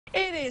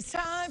It is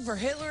time for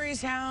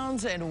Hilary's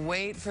Hounds, and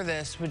wait for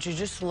this. Would you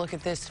just look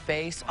at this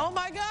face? Oh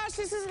my gosh,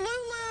 this is Lulu.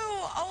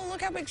 Oh,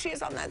 look how big she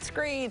is on that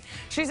screen.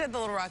 She's at the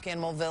Little Rock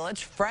Animal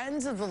Village.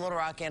 Friends of the Little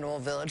Rock Animal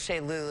Village say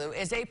Lulu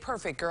is a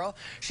perfect girl.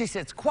 She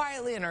sits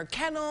quietly in her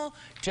kennel,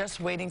 just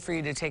waiting for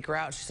you to take her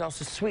out. She's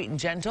also sweet and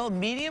gentle,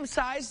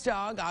 medium-sized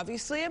dog,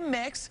 obviously a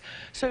mix.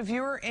 So if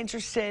you are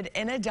interested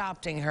in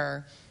adopting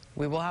her,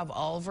 we will have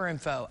all of her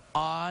info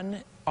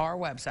on our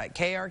website,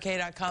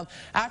 KARK.com.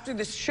 After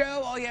this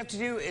show, all you have to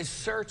do is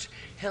search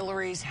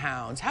Hilary's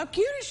Hounds. How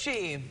cute is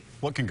she?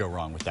 What can go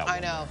wrong with that one? I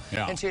know.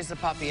 Yeah. And she has the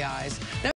puppy eyes. Now,